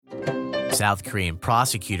South Korean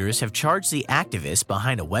prosecutors have charged the activists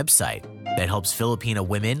behind a website that helps Filipino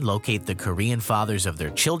women locate the Korean fathers of their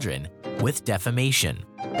children with defamation.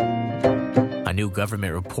 A new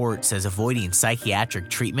government report says avoiding psychiatric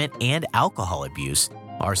treatment and alcohol abuse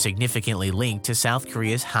are significantly linked to South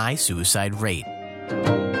Korea's high suicide rate.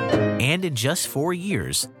 And in just 4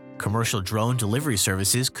 years, commercial drone delivery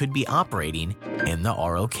services could be operating in the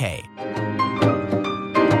ROK.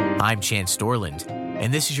 I'm Chance Dorland,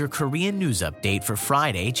 and this is your Korean news update for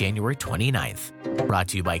Friday, January 29th, brought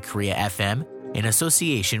to you by Korea FM in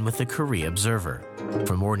association with the Korea Observer.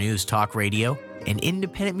 For more news, talk radio, and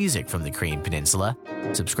independent music from the Korean Peninsula,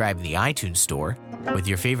 subscribe in the iTunes Store with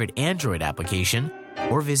your favorite Android application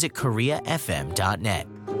or visit koreafm.net.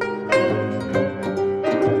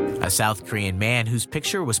 A South Korean man whose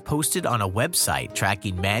picture was posted on a website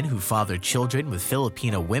tracking men who fathered children with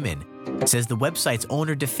Filipino women says the website's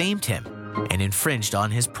owner defamed him and infringed on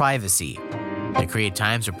his privacy. The Korea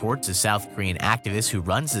Times reports a South Korean activist who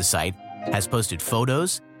runs the site has posted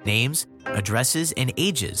photos, names, addresses, and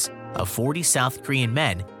ages of 40 South Korean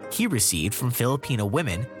men he received from Filipino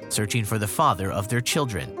women searching for the father of their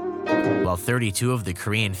children. While 32 of the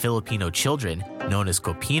Korean Filipino children, known as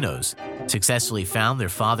Kopinos, successfully found their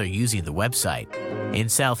father using the website. In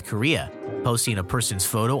South Korea, posting a person's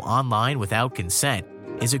photo online without consent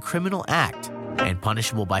is a criminal act and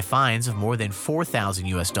punishable by fines of more than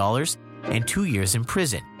 $4,000 and 2 years in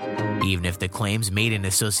prison, even if the claims made in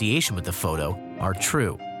association with the photo are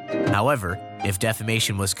true. However, if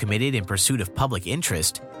defamation was committed in pursuit of public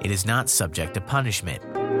interest, it is not subject to punishment.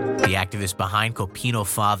 The activist behind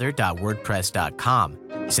kopinofather.wordpress.com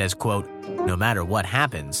says, quote, "No matter what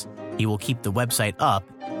happens, he will keep the website up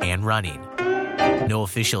and running." No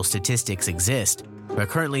official statistics exist, but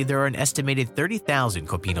currently there are an estimated 30,000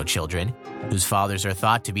 Kopino children whose fathers are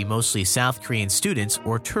thought to be mostly South Korean students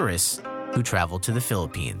or tourists who travel to the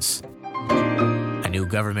Philippines. A new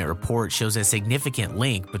government report shows a significant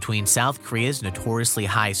link between South Korea's notoriously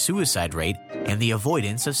high suicide rate and the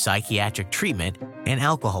avoidance of psychiatric treatment and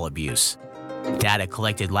alcohol abuse. Data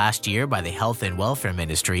collected last year by the Health and Welfare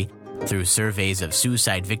Ministry through surveys of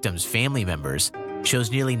suicide victims' family members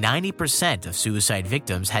shows nearly 90% of suicide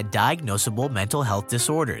victims had diagnosable mental health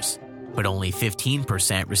disorders, but only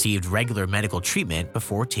 15% received regular medical treatment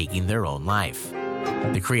before taking their own life.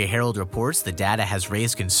 The Korea Herald reports the data has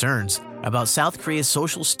raised concerns about South Korea's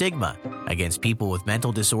social stigma against people with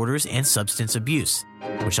mental disorders and substance abuse,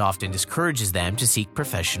 which often discourages them to seek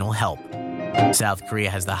professional help. South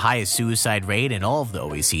Korea has the highest suicide rate in all of the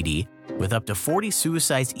OECD, with up to 40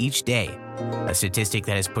 suicides each day, a statistic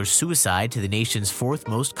that has pushed suicide to the nation's fourth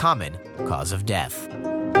most common cause of death.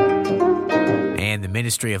 And the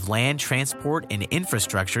Ministry of Land, Transport, and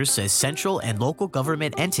Infrastructure says central and local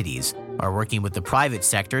government entities are working with the private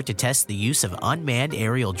sector to test the use of unmanned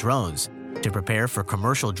aerial drones to prepare for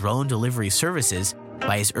commercial drone delivery services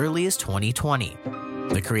by as early as 2020.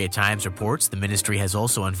 The Korea Times reports the ministry has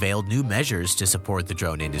also unveiled new measures to support the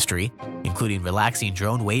drone industry, including relaxing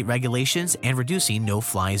drone weight regulations and reducing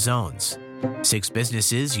no-fly zones. 6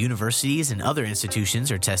 businesses, universities, and other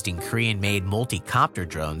institutions are testing Korean-made multi-copter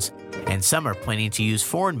drones, and some are planning to use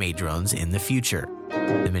foreign-made drones in the future.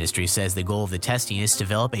 The ministry says the goal of the testing is to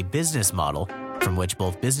develop a business model from which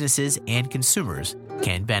both businesses and consumers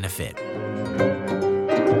can benefit.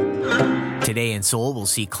 Today in Seoul, we'll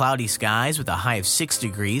see cloudy skies with a high of 6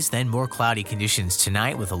 degrees, then more cloudy conditions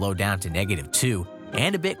tonight with a low down to -2,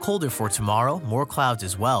 and a bit colder for tomorrow, more clouds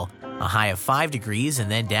as well, a high of 5 degrees, and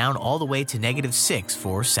then down all the way to -6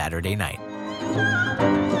 for Saturday night.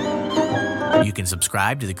 You can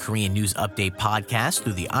subscribe to the Korean News Update podcast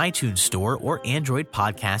through the iTunes Store or Android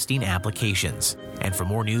podcasting applications. And for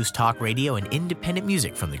more news, talk radio, and independent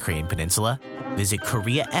music from the Korean Peninsula, visit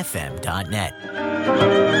koreafm.net.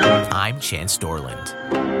 I'm Chance Dorland.